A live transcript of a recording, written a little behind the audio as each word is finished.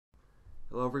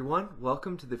Hello everyone,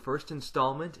 welcome to the first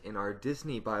installment in our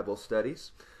Disney Bible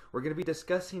studies. We're going to be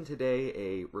discussing today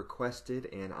a requested,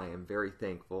 and I am very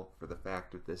thankful for the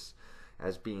fact of this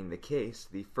as being the case,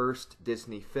 the first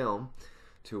Disney film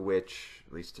to which,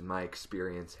 at least in my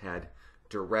experience, had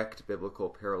direct biblical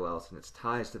parallels in its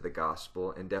ties to the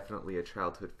gospel, and definitely a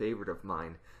childhood favorite of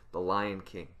mine, The Lion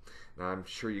King. Now I'm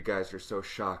sure you guys are so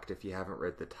shocked if you haven't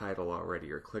read the title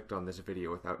already or clicked on this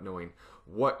video without knowing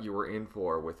what you were in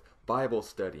for with Bible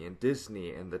study and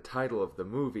Disney and the title of the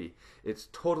movie. It's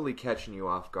totally catching you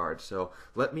off guard, so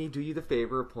let me do you the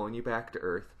favor of pulling you back to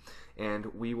earth, and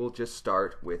we will just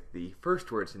start with the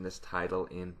first words in this title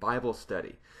in Bible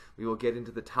study. We will get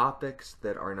into the topics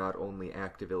that are not only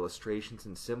active illustrations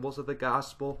and symbols of the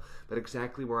gospel, but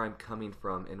exactly where I'm coming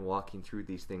from and walking through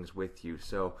these things with you.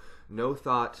 So no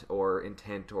thought or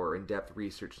intent or in-depth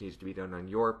research needs to be done on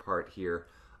your part here.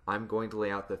 I'm going to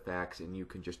lay out the facts and you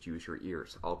can just use your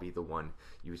ears. I'll be the one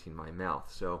using my mouth.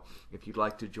 So if you'd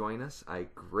like to join us, I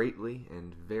greatly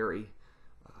and very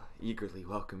eagerly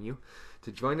welcome you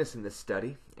to join us in this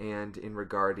study, and in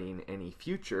regarding any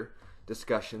future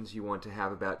discussions you want to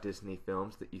have about Disney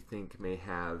films that you think may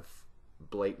have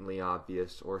blatantly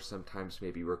obvious or sometimes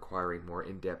maybe requiring more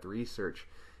in-depth research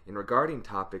in regarding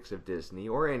topics of Disney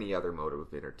or any other mode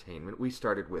of entertainment. We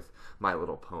started with My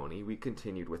Little Pony, we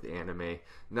continued with anime.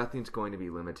 Nothing's going to be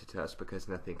limited to us because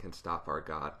nothing can stop our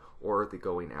God or the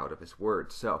going out of His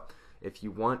Word. So if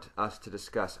you want us to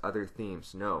discuss other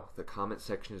themes, know the comment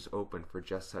section is open for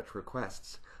just such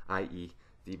requests, i.e.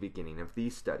 the beginning of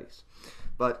these studies.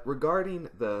 But regarding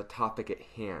the topic at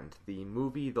hand, the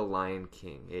movie The Lion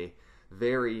King, a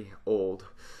very old,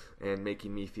 and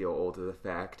making me feel old to the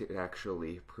fact it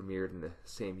actually premiered in the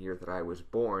same year that I was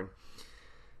born,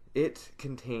 it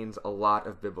contains a lot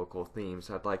of biblical themes.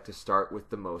 I'd like to start with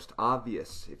the most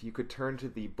obvious. If you could turn to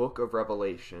the book of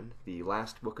Revelation, the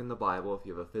last book in the Bible if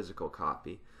you have a physical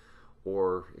copy,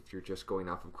 or if you're just going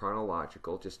off of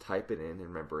chronological, just type it in, and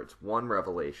remember it's one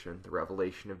revelation, the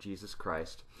revelation of Jesus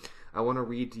Christ. I want to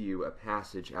read to you a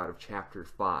passage out of chapter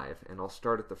 5, and I'll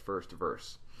start at the first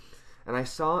verse. And I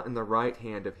saw in the right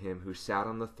hand of him who sat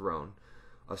on the throne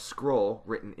a scroll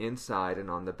written inside and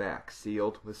on the back,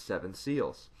 sealed with 7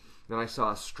 seals. Then I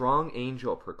saw a strong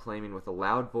angel proclaiming with a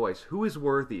loud voice, "Who is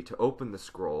worthy to open the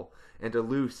scroll and to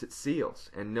loose its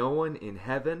seals?" And no one in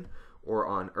heaven or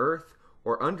on earth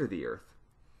or under the earth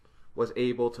was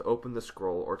able to open the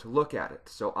scroll or to look at it.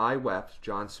 So I wept,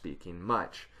 John speaking,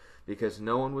 much, because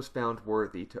no one was found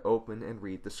worthy to open and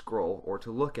read the scroll or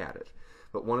to look at it.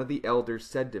 But one of the elders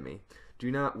said to me,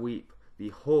 "Do not weep.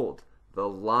 Behold, the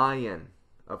Lion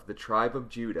of the tribe of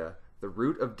Judah, the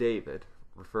root of David,"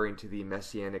 referring to the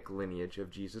messianic lineage of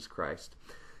Jesus Christ,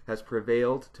 "has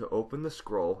prevailed to open the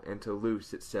scroll and to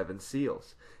loose its 7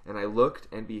 seals." And I looked,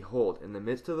 and behold, in the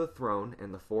midst of the throne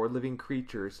and the 4 living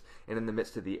creatures, and in the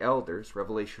midst of the elders,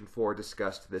 Revelation 4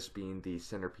 discussed this being the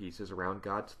centerpieces around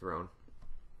God's throne,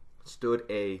 stood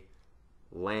a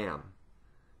lamb,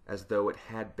 as though it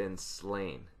had been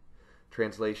slain.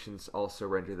 Translations also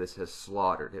render this as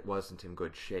slaughtered. It wasn't in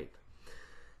good shape.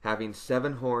 Having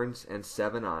 7 horns and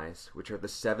 7 eyes, which are the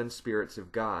 7 spirits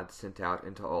of God sent out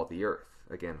into all the earth.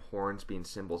 Again, horns being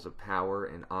symbols of power,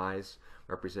 and eyes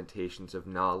representations of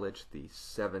knowledge, the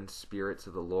 7 spirits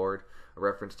of the Lord, a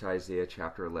reference to Isaiah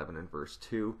chapter 11 and verse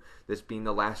 2. This being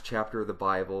the last chapter of the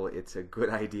Bible, it's a good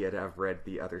idea to have read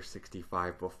the other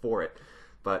 65 before it.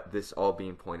 But this all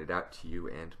being pointed out to you,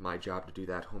 and my job to do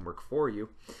that homework for you.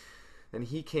 Then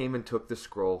he came and took the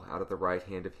scroll out of the right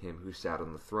hand of him who sat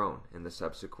on the throne, and the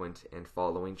subsequent and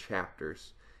following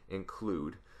chapters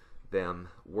include them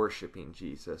worshiping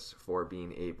Jesus for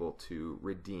being able to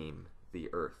redeem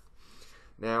the earth.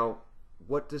 Now,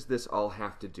 what does this all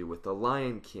have to do with the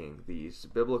Lion King, these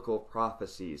biblical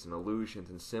prophecies and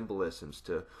allusions and symbolisms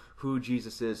to who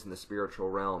Jesus is in the spiritual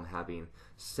realm, having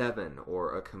 7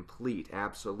 or a complete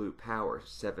absolute power,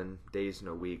 7 days in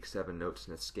a week, 7 notes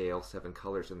in a scale, 7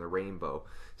 colors in the rainbow.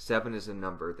 7 is a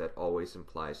number that always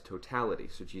implies totality.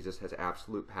 So Jesus has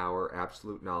absolute power,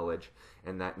 absolute knowledge,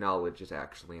 and that knowledge is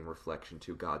actually in reflection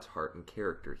to God's heart and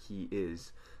character. He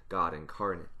is God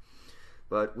incarnate.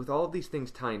 But with all of these things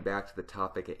tying back to the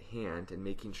topic at hand and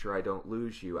making sure I don't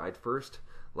lose you, I'd first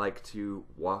like to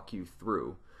walk you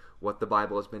through what the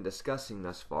Bible has been discussing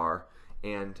thus far,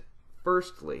 and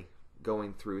firstly,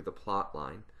 going through the plot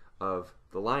line of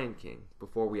The Lion King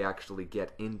before we actually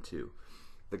get into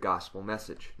the gospel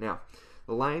message. Now,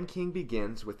 The Lion King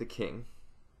begins with the king,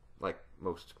 like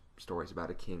most stories about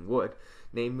a king would,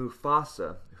 named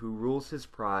Mufasa, who rules his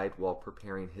pride while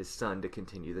preparing his son to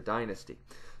continue the dynasty.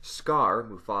 Scar,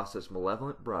 Mufasa's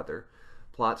malevolent brother,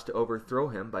 plots to overthrow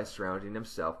him by surrounding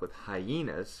himself with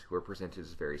hyenas, who are presented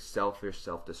as very selfish,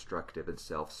 self-destructive, and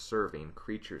self-serving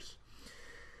creatures.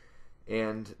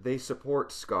 And they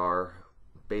support Scar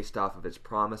based off of its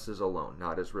promises alone,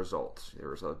 not as results.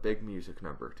 There was a big music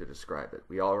number to describe it.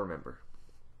 We all remember.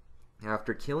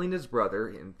 After killing his brother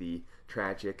in the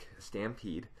tragic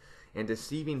stampede and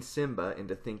deceiving Simba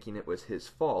into thinking it was his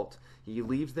fault, he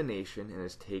leaves the nation and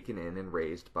is taken in and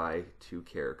raised by two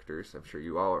characters I'm sure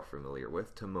you all are familiar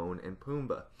with, Timon and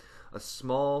Pumbaa, a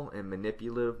small and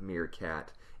manipulative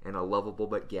meerkat and a lovable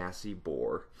but gassy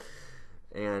boar.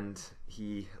 And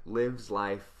he lives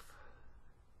life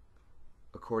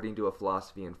according to a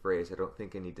philosophy and phrase I don't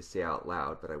think I need to say out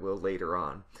loud, but I will later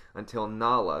on, until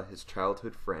Nala, his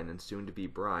childhood friend and soon-to-be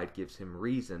bride, gives him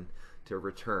reason to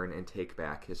return and take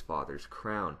back his father's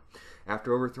crown.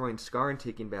 After overthrowing Scar and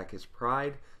taking back his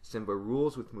pride, Simba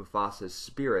rules with Mufasa's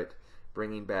spirit,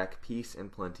 bringing back peace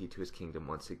and plenty to his kingdom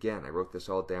once again. I wrote this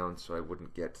all down so I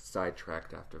wouldn't get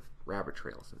sidetracked after rabbit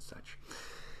trails and such.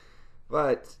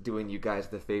 But, doing you guys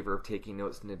the favor of taking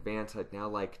notes in advance, I'd now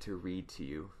like to read to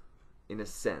you, in a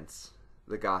sense,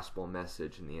 the gospel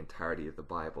message in the entirety of the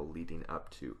Bible leading up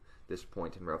to this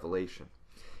point in Revelation.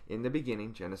 In the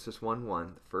beginning, Genesis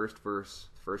 1:1, the first verse,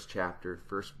 first chapter,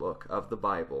 first book of the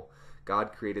Bible,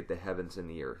 God created the heavens and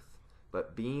the earth.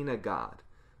 But being a God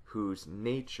whose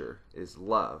nature is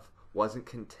love, wasn't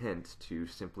content to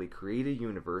simply create a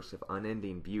universe of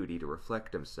unending beauty to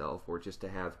reflect himself or just to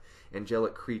have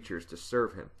angelic creatures to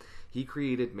serve him. He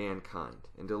created mankind,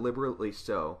 and deliberately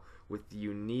so, with the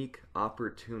unique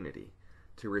opportunity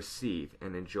to receive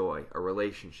and enjoy a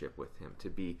relationship with him, to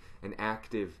be an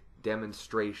active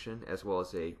demonstration as well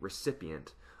as a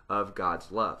recipient of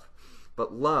God's love.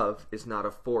 But love is not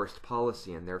a forced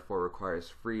policy and therefore requires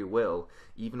free will,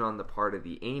 even on the part of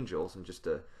the angels. And just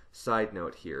a side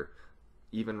note here,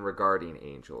 even regarding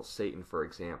angels, Satan, for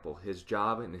example, his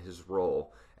job and his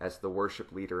role as the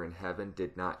worship leader in heaven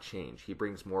did not change. He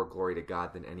brings more glory to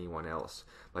God than anyone else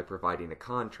by providing a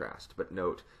contrast. But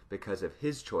note, because of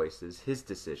his choices, his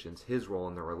decisions, his role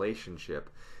in the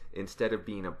relationship, instead of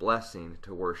being a blessing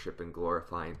to worship and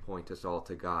glorify and point us all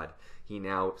to God, he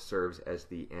now serves as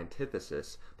the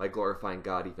antithesis by glorifying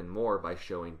God even more by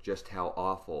showing just how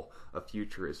awful a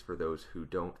future is for those who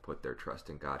don't put their trust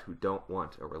in God, who don't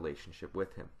want a relationship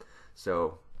with him.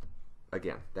 So,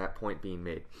 again, that point being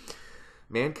made.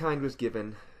 Mankind was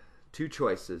given two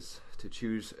choices to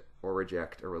choose or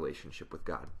reject a relationship with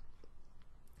God.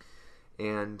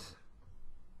 And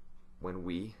when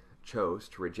we chose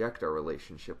to reject our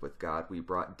relationship with God, we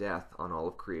brought death on all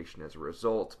of creation as a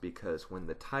result, because when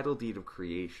the title deed of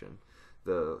creation,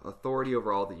 the authority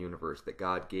over all the universe that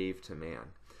God gave to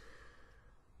man,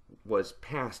 was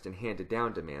passed and handed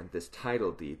down to man, this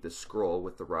title deed, the scroll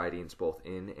with the writings both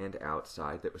in and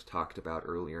outside that was talked about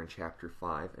earlier in chapter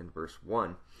 5 and verse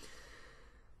 1,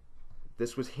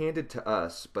 this was handed to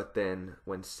us. But then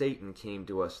when Satan came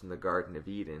to us in the Garden of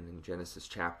Eden in Genesis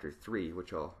chapter 3,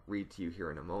 which I'll read to you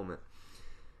here in a moment,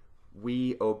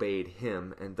 we obeyed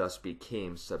him and thus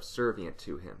became subservient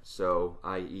to him. So,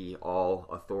 i.e., all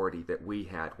authority that we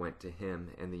had went to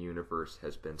him, and the universe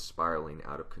has been spiraling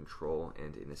out of control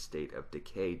and in a state of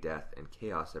decay, death, and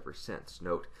chaos ever since.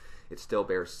 Note, it still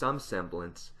bears some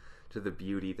semblance to the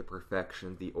beauty, the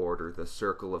perfection, the order, the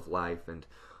circle of life, and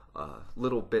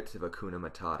little bits of Hakuna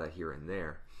Matata here and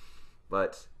there.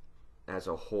 But as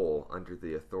a whole, under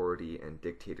the authority and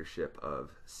dictatorship of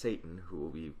Satan, who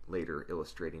will be later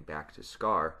illustrating back to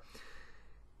Scar,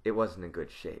 it wasn't in good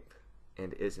shape,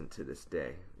 and isn't to this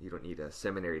day. You don't need a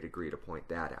seminary degree to point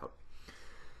that out.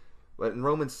 But in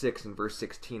Romans 6 and verse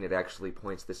 16, it actually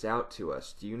points this out to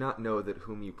us. Do you not know that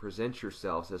whom you present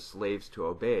yourselves as slaves to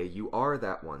obey, you are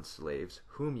that one slaves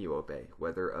whom you obey,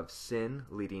 whether of sin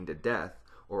leading to death,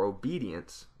 or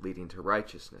obedience leading to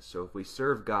righteousness. So if we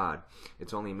serve God,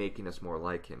 it's only making us more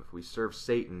like him. If we serve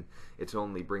Satan, it's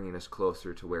only bringing us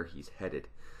closer to where he's headed.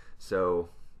 So,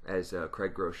 as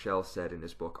Craig Groeschel said in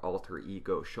his book, Alter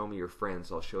Ego, show me your friends,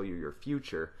 I'll show you your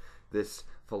future, this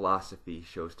philosophy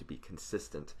shows to be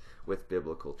consistent with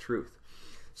biblical truth.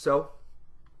 So,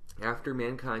 after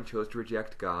mankind chose to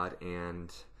reject God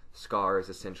and Scar is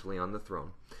essentially on the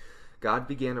throne, God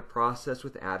began a process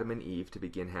with Adam and Eve to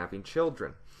begin having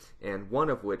children, and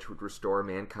one of which would restore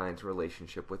mankind's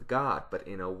relationship with God, but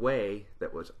in a way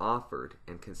that was offered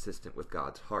and consistent with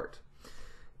God's heart.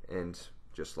 And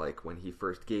just like when he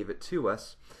first gave it to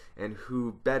us, and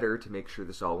who better to make sure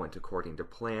this all went according to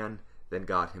plan than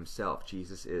God himself?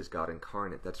 Jesus is God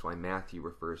incarnate. That's why Matthew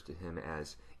refers to him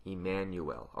as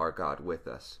Emmanuel, our God with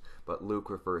us. But Luke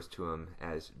refers to him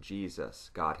as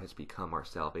Jesus. God has become our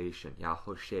salvation,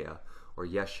 Yahoshua, or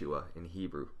Yeshua in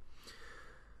Hebrew.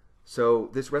 So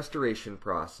this restoration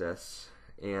process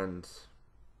and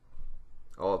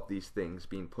all of these things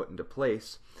being put into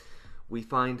place, we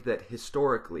find that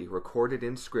historically, recorded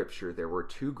in Scripture, there were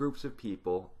two groups of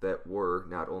people that were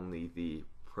not only the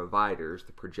providers,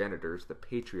 the progenitors, the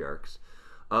patriarchs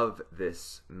of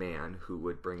this man who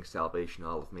would bring salvation to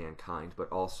all of mankind,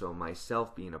 but also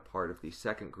myself being a part of the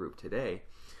second group today,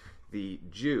 the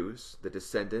Jews, the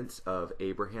descendants of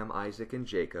Abraham, Isaac, and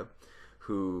Jacob,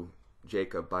 who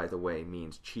Jacob, by the way,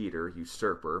 means cheater,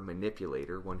 usurper,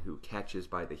 manipulator, one who catches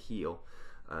by the heel,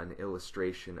 an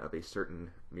illustration of a certain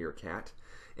meerkat,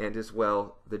 and as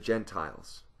well the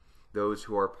Gentiles, those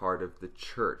who are part of the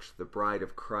church, the bride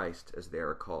of Christ, as they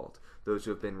are called, those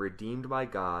who have been redeemed by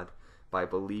God by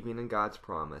believing in God's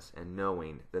promise and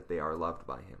knowing that they are loved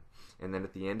by Him. And then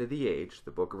at the end of the age,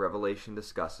 the book of Revelation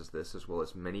discusses this, as well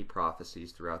as many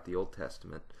prophecies throughout the Old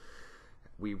Testament.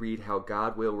 We read how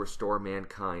God will restore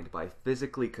mankind by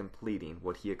physically completing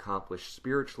what He accomplished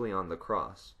spiritually on the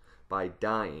cross, by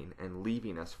dying and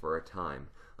leaving us for a time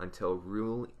until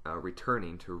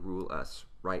returning to rule us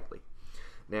rightly.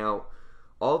 Now,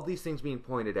 all of these things being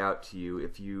pointed out to you,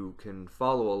 if you can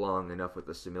follow along enough with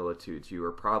the similitudes, you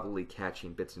are probably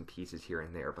catching bits and pieces here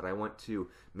and there, but I want to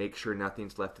make sure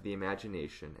nothing's left to the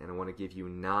imagination, and I want to give you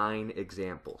 9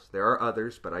 examples. There are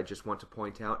others, but I just want to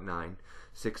point out 9,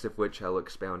 6 of which I'll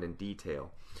expound in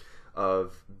detail,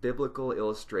 of biblical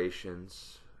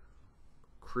illustrations,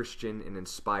 Christian and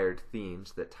inspired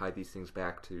themes that tie these things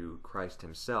back to Christ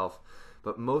Himself.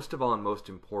 But most of all, and most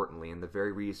importantly, and the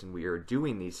very reason we are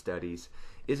doing these studies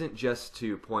isn't just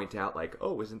to point out like,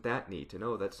 oh, isn't that neat, and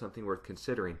oh, that's something worth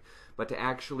considering, but to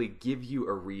actually give you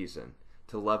a reason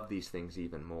to love these things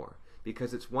even more.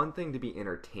 Because it's one thing to be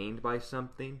entertained by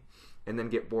something and then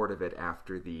get bored of it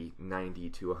after the 90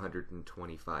 to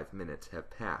 125 minutes have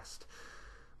passed.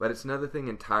 But it's another thing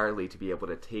entirely to be able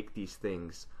to take these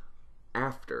things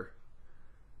after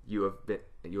you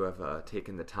have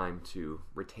taken the time to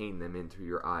retain them in through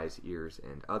your eyes, ears,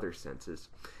 and other senses,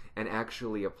 and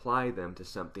actually apply them to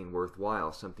something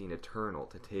worthwhile, something eternal,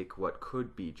 to take what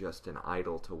could be just an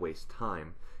idol to waste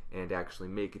time and actually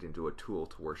make it into a tool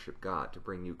to worship God, to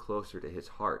bring you closer to His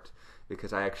heart.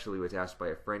 Because I actually was asked by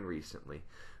a friend recently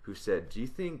who said, do you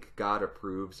think God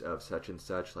approves of such and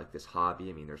such, like this hobby?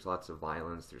 I mean, there's lots of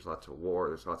violence, there's lots of war,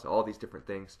 there's lots of all these different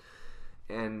things.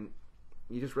 And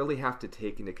you just really have to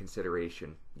take into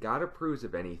consideration, God approves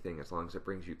of anything as long as it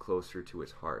brings you closer to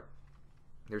His heart.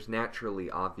 There's naturally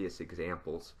obvious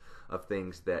examples of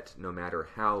things that, no matter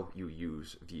how you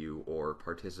use, view, or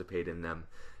participate in them,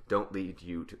 don't lead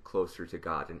you closer to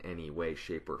God in any way,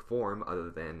 shape, or form, other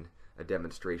than a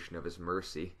demonstration of His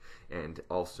mercy, and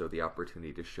also the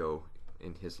opportunity to show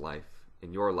in His life,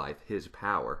 in your life, His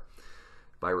power,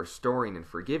 by restoring and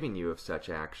forgiving you of such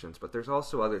actions. But there's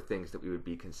also other things that we would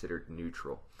be considered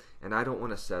neutral. And I don't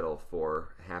want to settle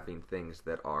for having things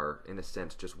that are, in a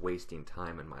sense, just wasting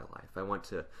time in my life. I want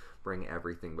to bring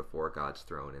everything before God's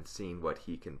throne and seeing what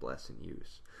He can bless and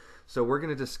use. So we're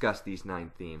going to discuss these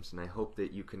 9 themes, and I hope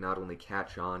that you can not only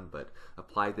catch on, but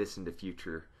apply this into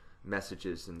future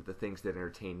messages and the things that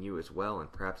entertain you as well,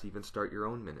 and perhaps even start your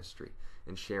own ministry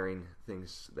and sharing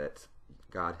things that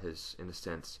God has, in a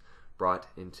sense, brought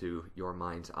into your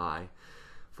mind's eye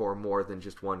for more than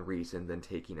just one reason than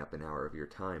taking up an hour of your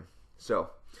time.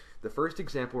 So, the first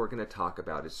example we're going to talk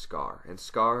about is Scar. And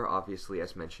Scar, obviously,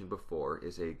 as mentioned before,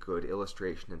 is a good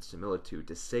illustration and similitude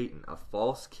to Satan, a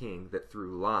false king that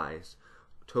through lies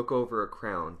took over a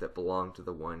crown that belonged to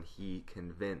the one he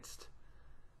convinced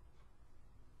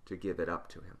to give it up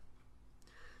to him.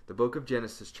 The book of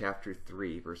Genesis, chapter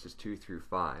 3, verses 2 through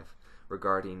 5,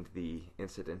 regarding the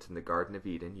incident in the Garden of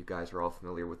Eden. You guys are all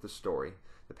familiar with the story.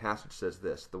 The passage says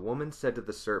this: the woman said to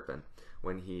the serpent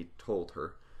when he told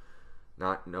her,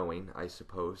 not knowing, I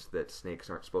suppose, that snakes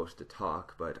aren't supposed to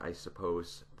talk, but I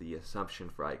suppose the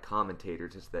assumption by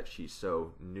commentators is that she's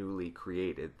so newly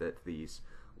created that these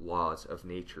laws of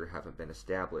nature haven't been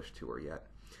established to her yet.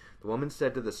 The woman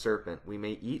said to the serpent, we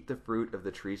may eat the fruit of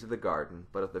the trees of the garden,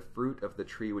 but of the fruit of the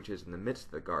tree which is in the midst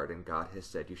of the garden, God has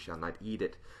said, you shall not eat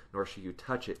it, nor shall you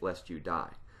touch it, lest you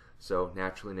die. So,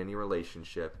 naturally, in any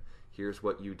relationship, here's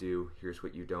what you do, here's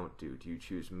what you don't do. Do you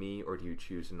choose me, or do you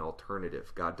choose an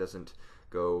alternative? God doesn't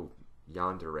go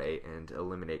yandere and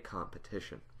eliminate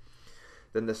competition.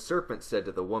 Then the serpent said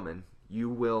to the woman, you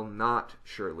will not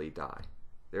surely die.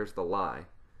 There's the lie.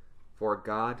 For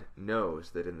God knows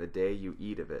that in the day you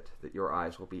eat of it, that your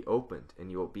eyes will be opened,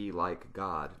 and you will be like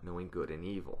God, knowing good and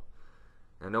evil.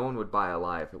 Now, no one would buy a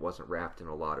lie if it wasn't wrapped in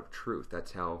a lot of truth.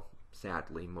 That's how,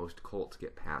 sadly, most cults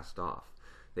get passed off.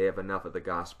 They have enough of the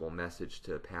gospel message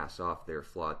to pass off their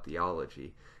flawed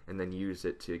theology and then use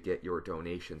it to get your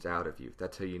donations out of you.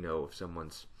 That's how you know if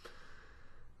someone's,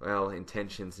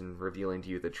 intentions in revealing to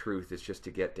you the truth is just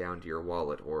to get down to your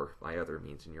wallet or by other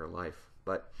means in your life.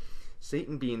 But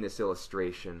Satan being this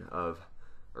illustration of,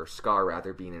 or Scar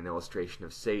rather, being an illustration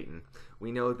of Satan,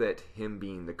 we know that him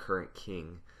being the current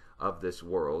king of this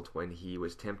world, when he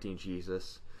was tempting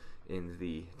Jesus in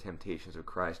the temptations of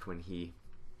Christ, when he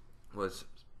was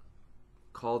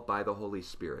called by the Holy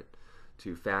Spirit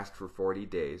to fast for 40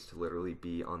 days, to literally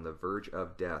be on the verge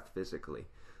of death physically,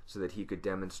 so that he could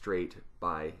demonstrate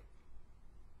by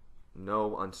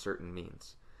no uncertain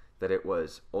means that it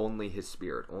was only his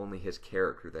spirit, only his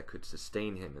character that could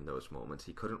sustain him in those moments.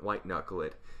 He couldn't white-knuckle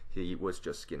it. He was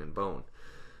just skin and bone.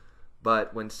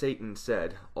 But when Satan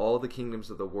said, "All the kingdoms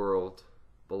of the world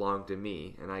belong to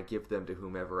me, and I give them to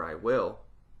whomever I will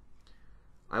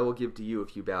give to you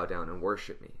if you bow down and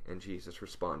worship me." And Jesus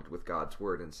responded with God's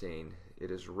word and saying,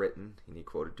 "It is written," and he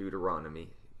quoted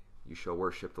Deuteronomy, "You shall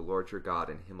worship the Lord your God,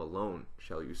 and him alone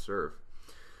shall you serve."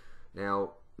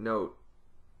 Now, note,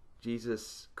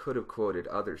 Jesus could have quoted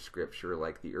other scripture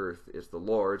like the earth is the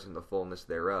Lord's and the fullness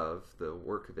thereof, the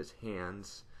work of his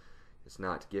hands is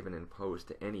not given and imposed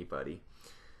to anybody.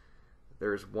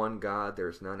 There is one God, there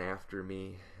is none after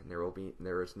me, and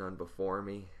there is none before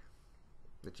me.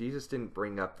 But Jesus didn't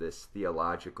bring up this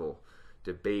theological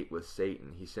debate with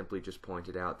Satan. He simply just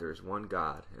pointed out there is one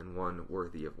God and one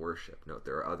worthy of worship. Note,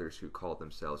 there are others who call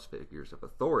themselves figures of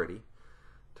authority,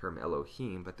 term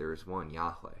Elohim, but there is one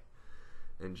Yahweh.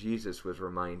 And Jesus was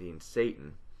reminding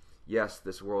Satan, yes,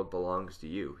 this world belongs to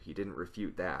you. He didn't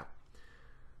refute that.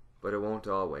 But it won't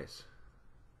always.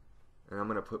 And I'm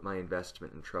going to put my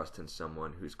investment and trust in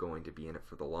someone who's going to be in it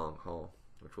for the long haul,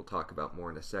 which we'll talk about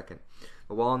more in a second.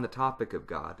 But while on the topic of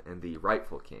God and the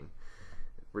rightful king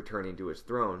returning to his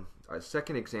throne, a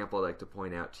second example I'd like to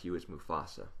point out to you is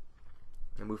Mufasa.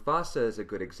 And Mufasa is a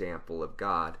good example of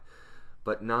God,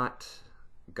 but not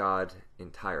God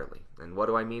entirely. And what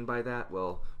do I mean by that?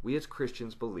 Well, we as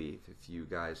Christians believe, if you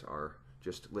guys are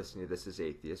just listening to this as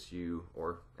atheists, you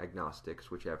or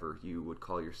agnostics, whichever you would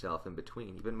call yourself in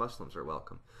between, even Muslims are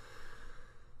welcome.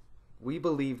 We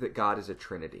believe that God is a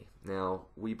Trinity. Now,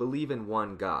 we believe in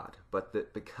one God, but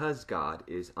that because God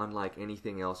is unlike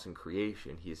anything else in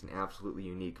creation, he is an absolutely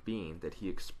unique being, that he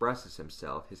expresses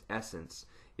himself, his essence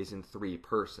is in three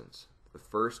persons. The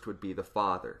first would be the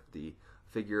Father, the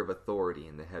figure of authority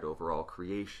and the head over all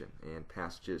creation. And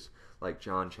passages like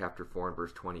John chapter 4 and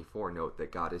verse 24 note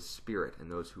that God is spirit, and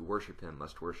those who worship him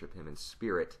must worship him in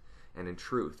spirit and in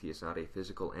truth. He is not a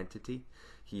physical entity.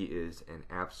 He is an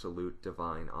absolute,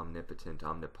 divine, omnipotent,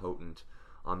 omnipotent,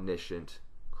 omniscient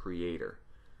creator.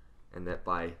 And that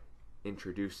by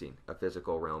introducing a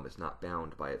physical realm is not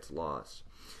bound by its laws.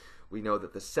 We know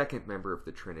that the second member of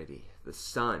the Trinity, the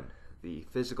Son, the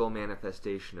physical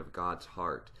manifestation of God's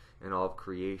heart and all of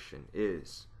creation,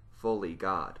 is fully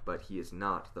God, but he is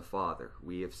not the Father.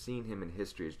 We have seen him in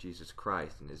history as Jesus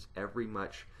Christ and is every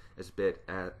much as bit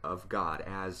of God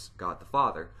as God the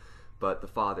Father, but the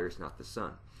Father is not the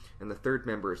Son. And the third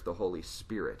member is the Holy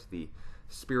Spirit, the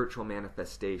spiritual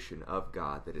manifestation of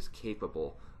God that is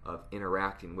capable of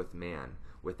interacting with man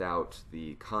without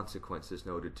the consequences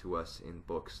noted to us in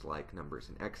books like Numbers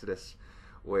and Exodus,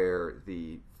 where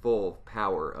the full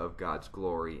power of God's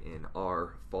glory in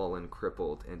our fallen,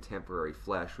 crippled, and temporary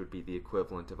flesh would be the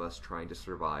equivalent of us trying to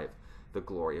survive the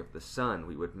glory of the sun.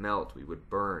 We would melt, we would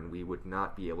burn, we would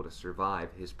not be able to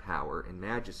survive his power and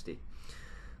majesty.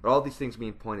 But all these things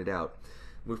being pointed out,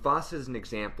 Mufasa is an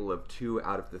example of two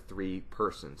out of the three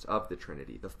persons of the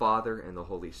Trinity, the Father and the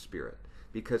Holy Spirit,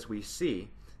 because we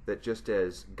see that just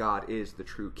as God is the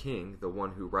true king, the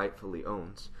one who rightfully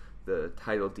owns the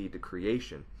title deed to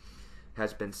creation,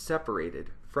 has been separated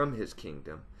from his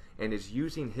kingdom and is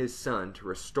using his Son to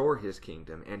restore his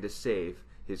kingdom and to save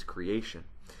his creation.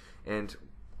 And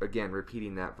again,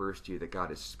 repeating that verse to you, that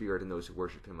God is spirit and those who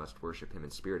worship him must worship him in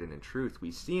spirit and in truth,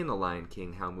 we see in the Lion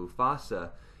King how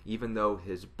Mufasa, even though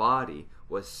his body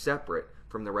was separate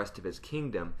from the rest of his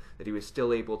kingdom, that he was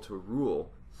still able to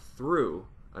rule through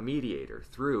a mediator,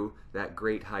 through that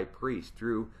great high priest,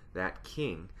 through that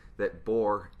king that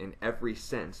bore in every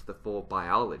sense the full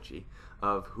biology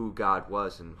of who God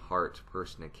was in heart,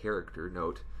 person, and character.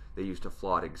 Note, they used a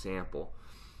flawed example,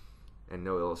 and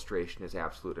no illustration is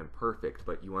absolute and perfect,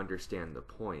 but you understand the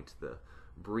point. The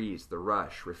breeze, the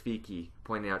rush, Rafiki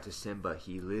pointing out to Simba,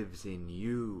 he lives in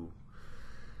you.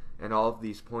 And all of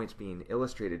these points being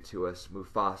illustrated to us,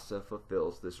 Mufasa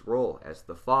fulfills this role as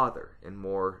the father in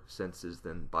more senses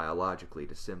than biologically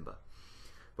to Simba.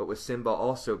 But with Simba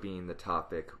also being the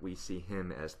topic, we see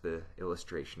him as the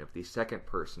illustration of the second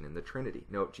person in the Trinity.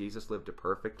 Note, Jesus lived a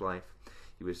perfect life.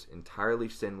 He was entirely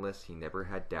sinless. He never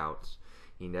had doubts.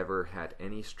 He never had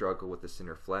any struggle with the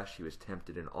sinner flesh. He was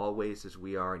tempted in all ways as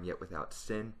we are, and yet without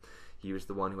sin. He was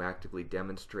the one who actively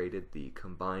demonstrated the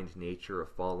combined nature of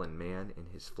fallen man in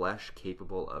his flesh,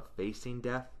 capable of facing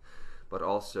death, but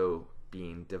also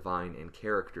being divine in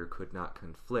character, could not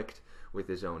conflict with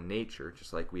his own nature,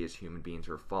 just like we as human beings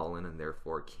are fallen and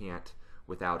therefore can't,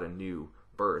 without a new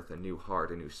birth, a new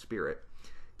heart, a new spirit,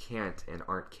 can't and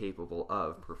aren't capable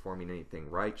of performing anything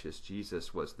righteous.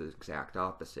 Jesus was the exact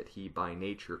opposite. He by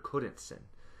nature couldn't sin,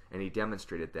 and he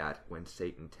demonstrated that when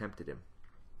Satan tempted him.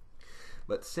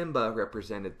 But Simba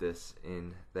represented this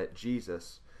in that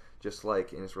Jesus, just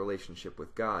like in his relationship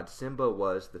with God, Simba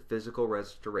was the physical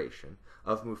restoration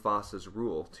of Mufasa's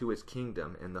rule to his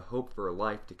kingdom and the hope for a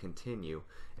life to continue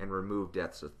and remove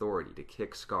death's authority, to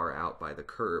kick Scar out by the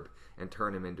curb and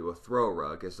turn him into a throw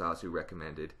rug, as Zazu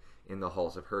recommended in the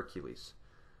Halls of Hercules.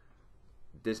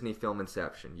 Disney film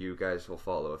Inception. You guys will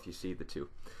follow if you see the two.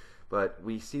 But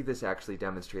we see this actually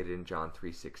demonstrated in John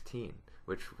 3:16,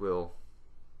 which will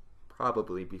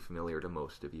probably be familiar to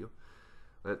most of you.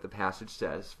 But the passage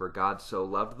says, "For God so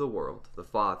loved the world, the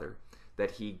Father,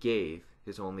 that he gave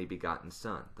his only begotten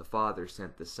Son. The Father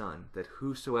sent the Son, that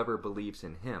whosoever believes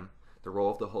in him," the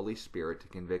role of the Holy Spirit to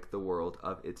convict the world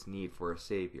of its need for a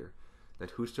Savior,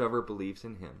 "that whosoever believes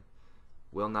in him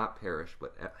will not perish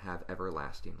but have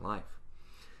everlasting life."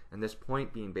 And this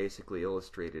point being basically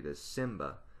illustrated as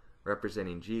Simba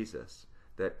representing Jesus,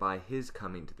 that by his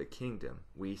coming to the kingdom,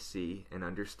 we see and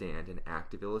understand an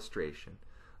active illustration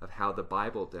of how the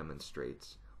Bible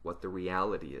demonstrates what the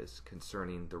reality is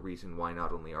concerning the reason why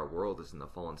not only our world is in the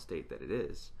fallen state that it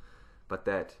is, but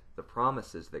that the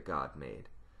promises that God made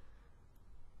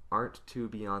aren't too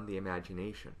beyond the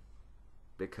imagination.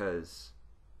 Because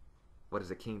what is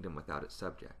a kingdom without its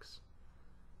subjects?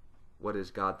 What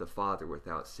is God the Father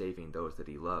without saving those that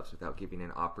he loves, without giving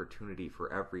an opportunity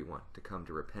for everyone to come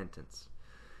to repentance?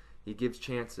 He gives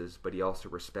chances, but he also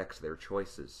respects their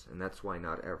choices, and that's why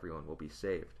not everyone will be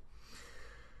saved.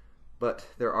 But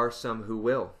there are some who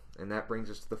will, and that brings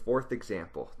us to the fourth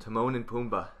example, Timon and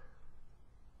Pumbaa.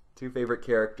 Two favorite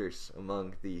characters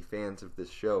among the fans of this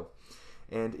show.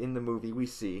 And in the movie we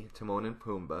see Timon and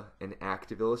Pumbaa, an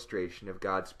active illustration of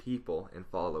God's people and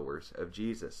followers of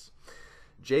Jesus.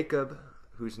 Jacob,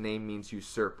 whose name means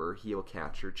usurper, heel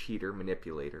catcher, cheater,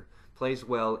 manipulator, plays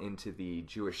well into the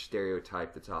Jewish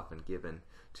stereotype that's often given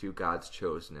to God's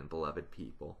chosen and beloved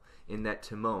people, in that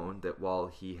Timon, that while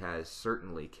he has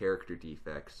certainly character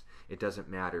defects, it doesn't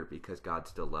matter because God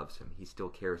still loves him. He still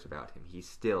cares about him. He's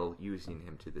still using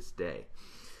him to this day.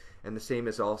 And the same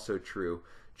is also true.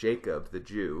 Jacob, the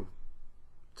Jew,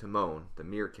 Timon, the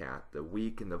meerkat, the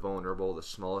weak and the vulnerable, the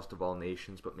smallest of all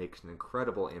nations, but makes an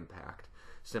incredible impact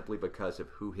simply because of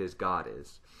who his God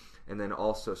is. And then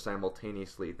also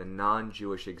simultaneously the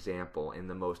non-Jewish example in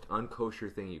the most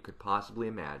unkosher thing you could possibly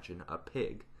imagine, a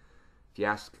pig. If you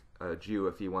ask a Jew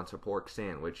if he wants a pork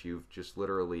sandwich, you've just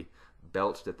literally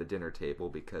belched at the dinner table,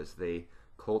 because they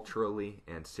culturally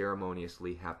and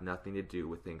ceremoniously have nothing to do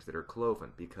with things that are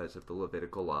cloven because of the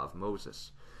Levitical law of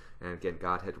Moses. And again,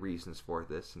 God had reasons for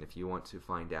this, and if you want to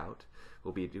find out,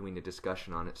 we'll be doing a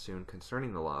discussion on it soon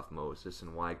concerning the law of Moses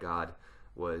and why God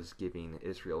was giving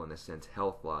Israel, in a sense,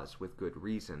 health laws with good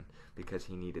reason, because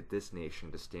he needed this nation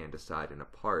to stand aside and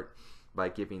apart by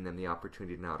giving them the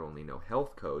opportunity to not only know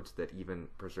health codes that even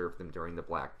preserved them during the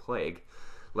Black Plague,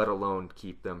 let alone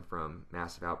keep them from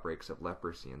massive outbreaks of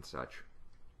leprosy and such,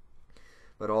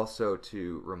 but also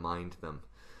to remind them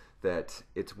that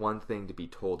it's one thing to be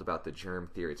told about the germ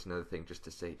theory, it's another thing just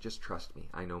to say, just trust me,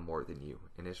 I know more than you.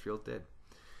 And Israel did.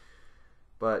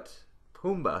 But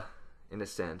Pumbaa, in a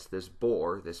sense, this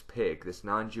boar, this pig, this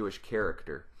non-Jewish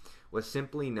character, was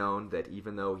simply known that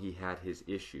even though he had his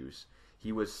issues,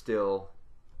 he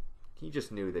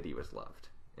just knew that he was loved.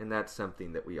 And that's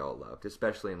something that we all loved,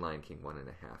 especially in Lion King 1.5.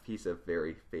 He's a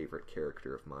very favorite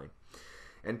character of mine.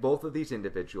 And both of these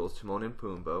individuals, Timon and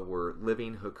Pumbaa, were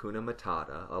living Hakuna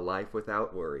Matata, a life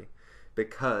without worry,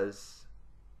 because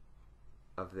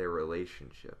of their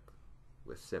relationship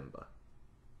with Simba.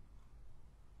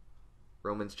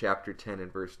 Romans chapter 10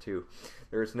 and verse 2.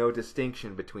 There is no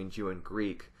distinction between Jew and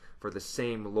Greek, for the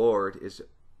same Lord is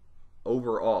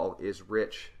overall is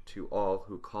rich to all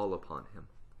who call upon him.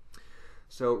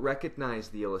 So recognize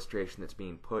the illustration that's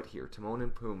being put here. Timon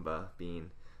and Pumbaa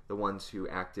being the ones who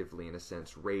actively, in a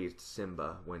sense, raised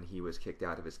Simba when he was kicked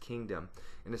out of his kingdom.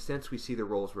 In a sense, we see the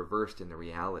roles reversed in the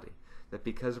reality. that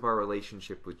because of our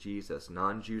relationship with Jesus,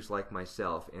 non-Jews like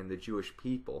myself and the Jewish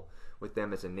people, with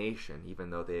them as a nation, even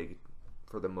though they,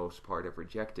 for the most part, have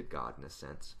rejected God in a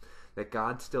sense, that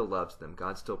God still loves them,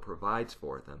 God still provides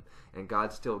for them, and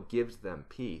God still gives them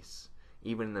peace,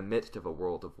 even in the midst of a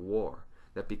world of war.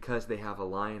 That because they have a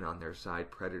lion on their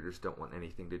side, predators don't want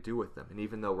anything to do with them. And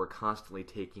even though we're constantly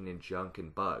taking in junk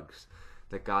and bugs,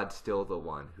 that God's still the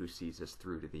one who sees us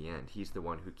through to the end. He's the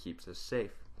one who keeps us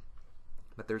safe.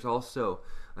 But there's also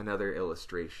another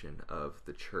illustration of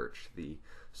the church, the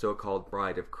so-called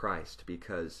bride of Christ,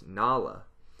 because Nala,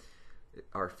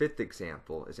 our fifth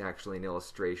example, is actually an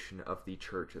illustration of the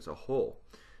church as a whole.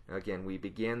 Now again, we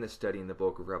began the study in the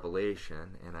book of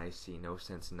Revelation, and I see no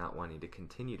sense in not wanting to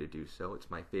continue to do so.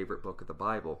 It's my favorite book of the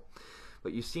Bible.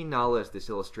 But you see Nala as this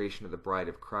illustration of the bride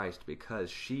of Christ because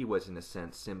she was, in a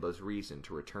sense, Simba's reason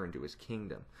to return to his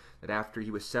kingdom. That after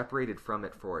he was separated from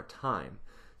it for a time,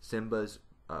 Simba's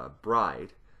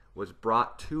bride was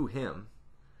brought to him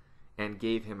and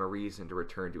gave him a reason to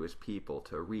return to his people,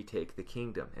 to retake the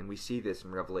kingdom. And we see this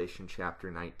in Revelation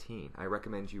chapter 19. I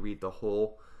recommend you read the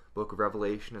whole book of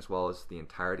Revelation as well as the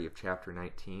entirety of chapter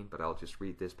 19, but I'll just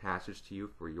read this passage to you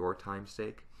for your time's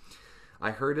sake.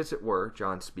 I heard, as it were,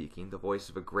 John speaking, the voice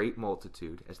of a great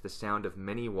multitude, as the sound of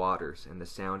many waters, and the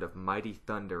sound of mighty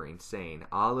thundering, saying,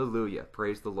 Alleluia,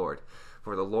 praise the Lord,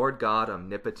 for the Lord God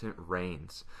omnipotent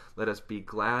reigns. Let us be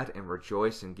glad and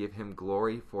rejoice and give him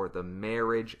glory, for the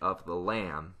marriage of the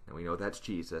Lamb, and we know that's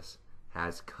Jesus,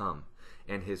 has come,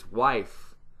 and his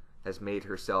wife has made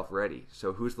herself ready.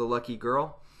 So who's the lucky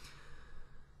girl?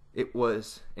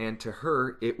 And to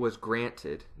her it was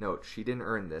granted, note, she didn't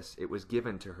earn this, it was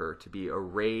given to her to be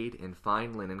arrayed in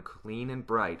fine linen, clean and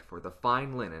bright, for the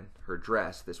fine linen, her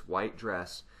dress, this white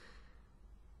dress,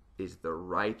 is the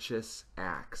righteous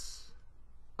acts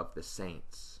of the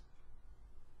saints.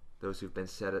 Those who've been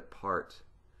set apart,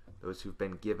 those who've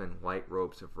been given white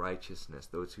robes of righteousness,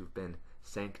 those who've been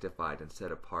sanctified and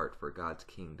set apart for God's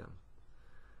kingdom.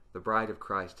 The bride of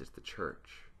Christ is the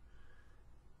church.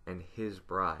 And his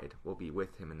bride will be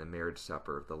with him in the marriage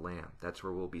supper of the Lamb. That's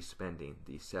where we'll be spending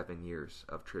the 7 years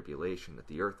of tribulation that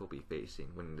the earth will be facing,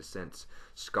 when in a sense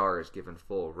Scar is given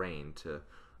full reign to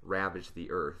ravage the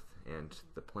earth, and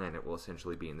the planet will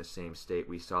essentially be in the same state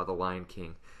we saw the Lion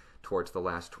King towards the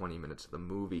last 20 minutes of the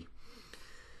movie.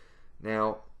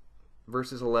 Now,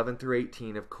 verses 11 through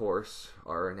 18, of course,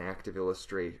 are an active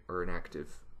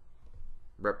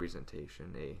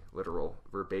representation, a literal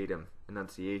verbatim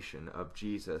enunciation of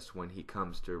Jesus when he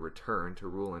comes to return to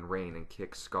rule and reign and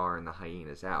kick Scar and the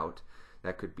hyenas out.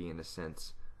 That could be, in a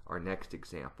sense, our next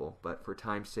example, but for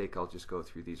time's sake I'll just go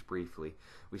through these briefly.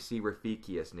 We see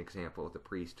Rafiki as an example of the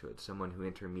priesthood, someone who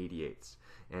intermediates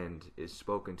and is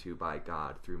spoken to by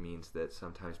God through means that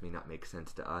sometimes may not make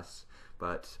sense to us,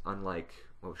 but unlike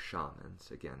most shamans,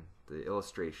 again, the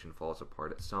illustration falls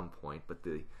apart at some point, but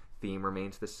the theme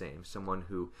remains the same, someone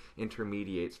who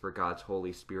intermediates for God's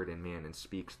Holy Spirit in man and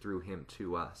speaks through him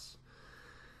to us.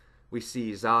 We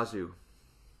see Zazu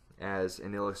as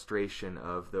an illustration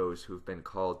of those who've been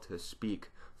called to speak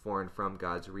for and from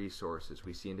God's resources.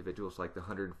 We see individuals like the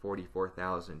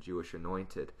 144,000 Jewish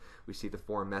anointed. We see the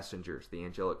 4 messengers, the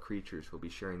angelic creatures who will be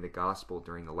sharing the gospel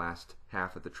during the last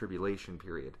half of the tribulation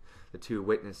period. The 2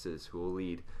 witnesses who will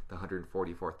lead the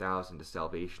 144,000 to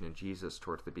salvation in Jesus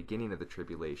towards the beginning of the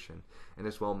tribulation, and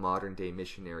as well modern day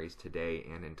missionaries today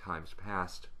and in times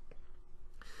past.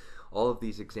 All of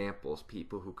these examples,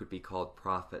 people who could be called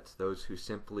prophets, those who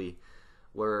simply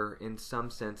were, in some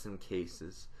sense and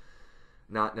cases,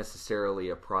 not necessarily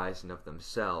apprised of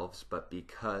themselves, but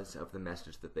because of the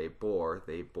message that they bore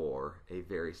a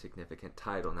very significant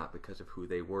title, not because of who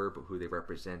they were, but who they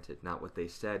represented, not what they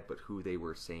said, but who they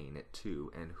were saying it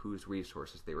to, and whose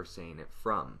resources they were saying it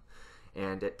from.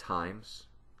 And at times,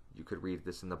 you could read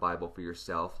this in the Bible for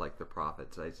yourself, like the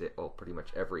prophets, Isaiah, pretty much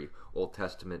every Old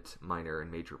Testament minor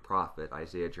and major prophet,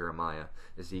 Isaiah, Jeremiah,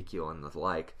 Ezekiel, and the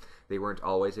like. They weren't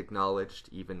always acknowledged,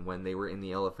 even when they were in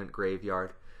the elephant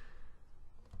graveyard.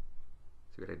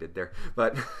 See what I did there?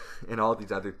 But in all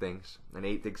these other things. An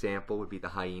 8th example would be the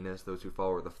hyenas, those who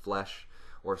follow the flesh,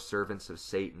 or servants of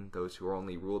Satan, those who are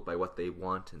only ruled by what they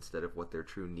want instead of what their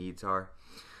true needs are.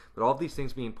 But all of these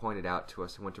things being pointed out to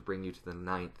us, I want to bring you to the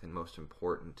 9th and most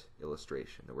important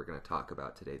illustration that we're going to talk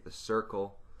about today, the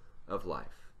circle of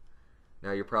life.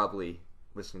 Now you're probably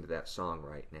listening to that song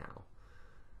right now.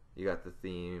 You got the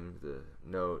theme, the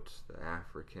notes, the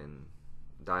African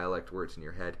dialect words in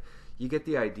your head. You get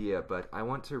the idea, but I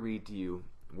want to read to you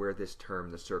where this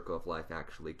term, the circle of life,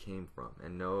 actually came from.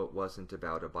 And no, it wasn't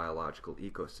about a biological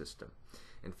ecosystem.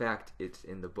 In fact, it's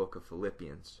in the book of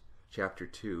Philippians, chapter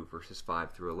 2, verses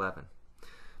 5 through 11.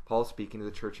 Paul, speaking to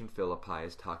the church in Philippi,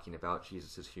 is talking about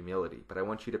Jesus' humility, but I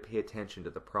want you to pay attention to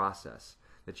the process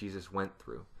that Jesus went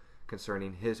through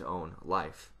concerning his own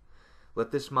life.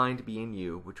 Let this mind be in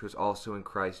you, which was also in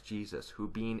Christ Jesus, who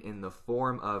being in the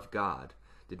form of God,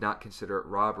 did not consider it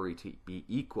robbery to be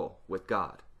equal with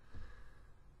God.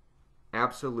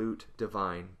 Absolute,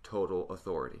 divine, total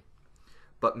authority.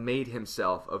 But made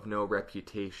himself of no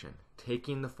reputation,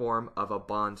 taking the form of a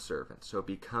bondservant, so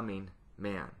becoming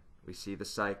man. We see the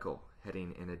cycle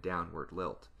heading in a downward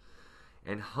lilt.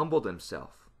 And humbled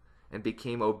himself, and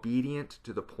became obedient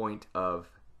to the point of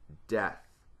death,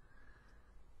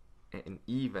 and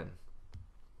even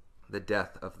the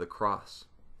death of the cross.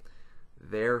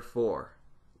 Therefore,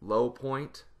 low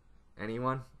point,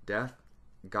 anyone? Death?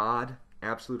 God,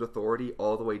 absolute authority,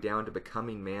 all the way down to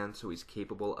becoming man, so he's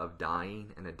capable of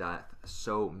dying, and a death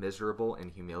so miserable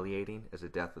and humiliating as a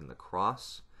death on the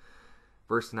cross.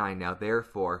 Verse 9, now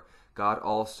therefore, God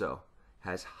also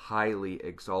has highly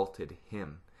exalted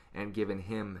him, and given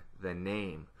him the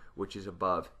name which is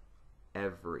above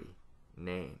every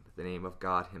name, the name of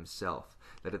God himself,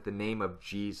 that at the name of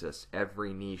Jesus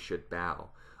every knee should bow,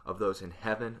 of those in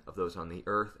heaven, of those on the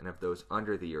earth, and of those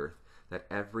under the earth, that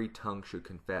every tongue should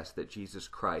confess that Jesus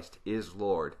Christ is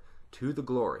Lord, to the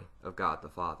glory of God the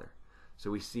Father.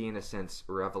 So we see, in a sense,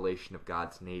 a revelation of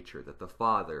God's nature, that the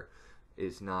Father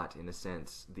is not, in a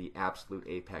sense, the absolute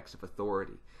apex of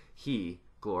authority. He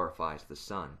glorifies the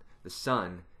Son. The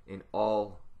Son, in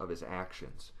all of his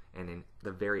actions, and in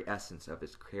the very essence of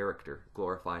his character,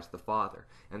 glorifies the Father.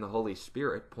 And the Holy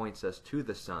Spirit points us to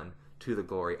the Son, to the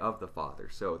glory of the Father.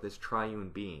 So this triune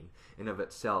being, in of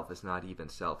itself, is not even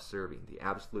self-serving. The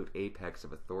absolute apex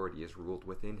of authority is ruled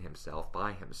within himself,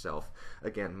 by himself.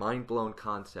 Again, mind-blown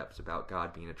concepts about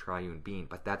God being a triune being,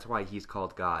 but that's why he's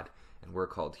called God, and we're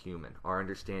called human. Our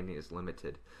understanding is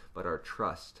limited, but our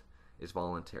trust is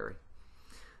voluntary.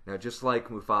 Now, just like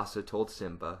Mufasa told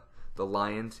Simba, the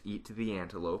lions eat the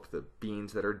antelope, the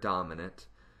beings that are dominant.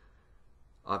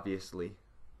 Obviously,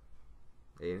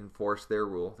 they enforce their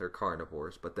rule, they're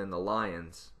carnivores, but then the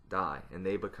lions die, and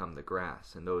they become the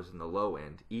grass, and those in the low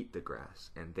end eat the grass,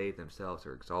 and they themselves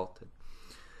are exalted.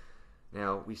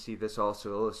 Now, we see this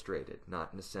also illustrated,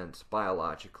 not in a sense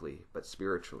biologically, but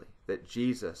spiritually, that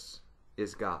Jesus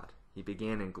is God. He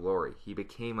began in glory. He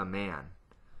became a man,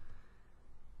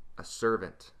 a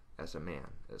servant as a man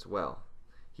as well.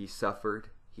 He suffered,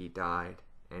 he died,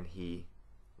 and he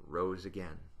rose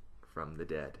again from the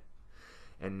dead,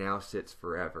 and now sits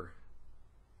forever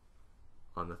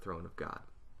on the throne of God,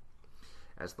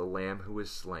 as the Lamb who was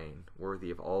slain,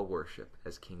 worthy of all worship,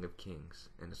 as King of kings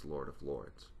and as Lord of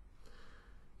lords.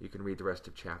 You can read the rest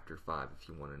of chapter 5 if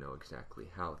you want to know exactly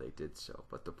how they did so,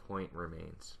 but the point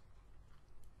remains.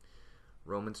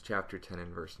 Romans chapter 10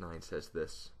 and verse 9 says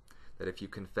this, that if you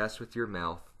confess with your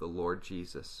mouth the Lord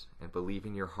Jesus and believe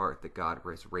in your heart that God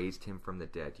has raised him from the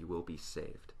dead, you will be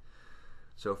saved.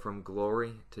 So from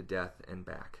glory to death and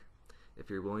back, if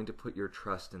you're willing to put your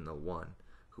trust in the one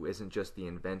who isn't just the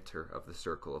inventor of the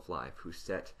circle of life, who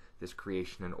set this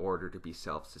creation in order to be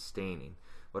self-sustaining,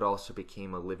 but also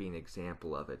became a living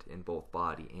example of it in both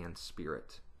body and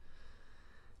spirit,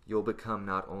 you'll become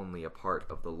not only a part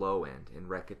of the low end in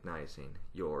recognizing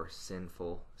your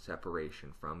sinful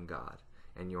separation from God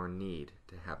and your need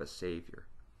to have a Savior,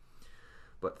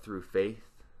 but through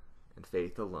faith and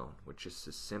faith alone, which is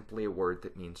simply a word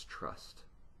that means trust,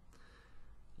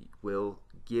 will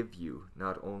give you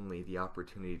not only the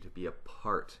opportunity to be a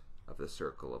part of the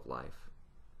circle of life,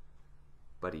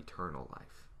 but eternal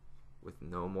life, with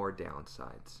no more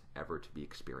downsides ever to be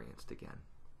experienced again.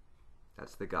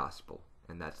 That's the gospel,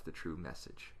 and that's the true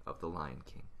message of the Lion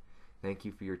King. Thank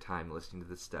you for your time listening to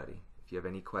this study. If you have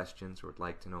any questions or would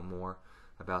like to know more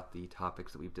about the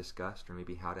topics that we've discussed, or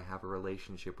maybe how to have a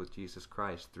relationship with Jesus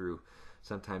Christ through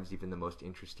sometimes even the most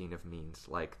interesting of means,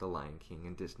 like the Lion King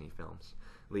and Disney films,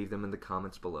 leave them in the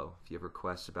comments below. If you have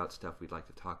requests about stuff we'd like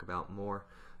to talk about more,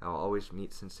 I'll always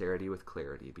meet sincerity with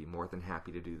clarity. I'd be more than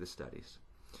happy to do the studies.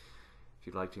 If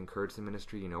you'd like to encourage the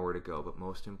ministry, you know where to go, but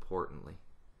most importantly,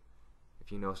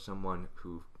 if you know someone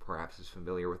who perhaps is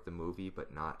familiar with the movie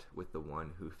but not with the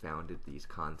one who founded these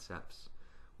concepts,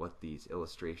 what these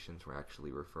illustrations were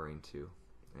actually referring to,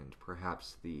 and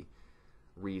perhaps the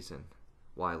reason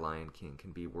why Lion King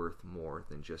can be worth more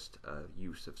than just a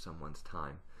use of someone's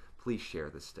time, please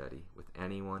share this study with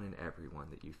anyone and everyone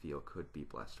that you feel could be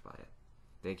blessed by it.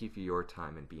 Thank you for your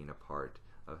time and being a part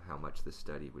of how much this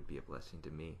study would be a blessing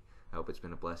to me. I hope it's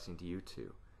been a blessing to you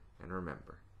too. And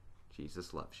remember,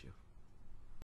 Jesus loves you.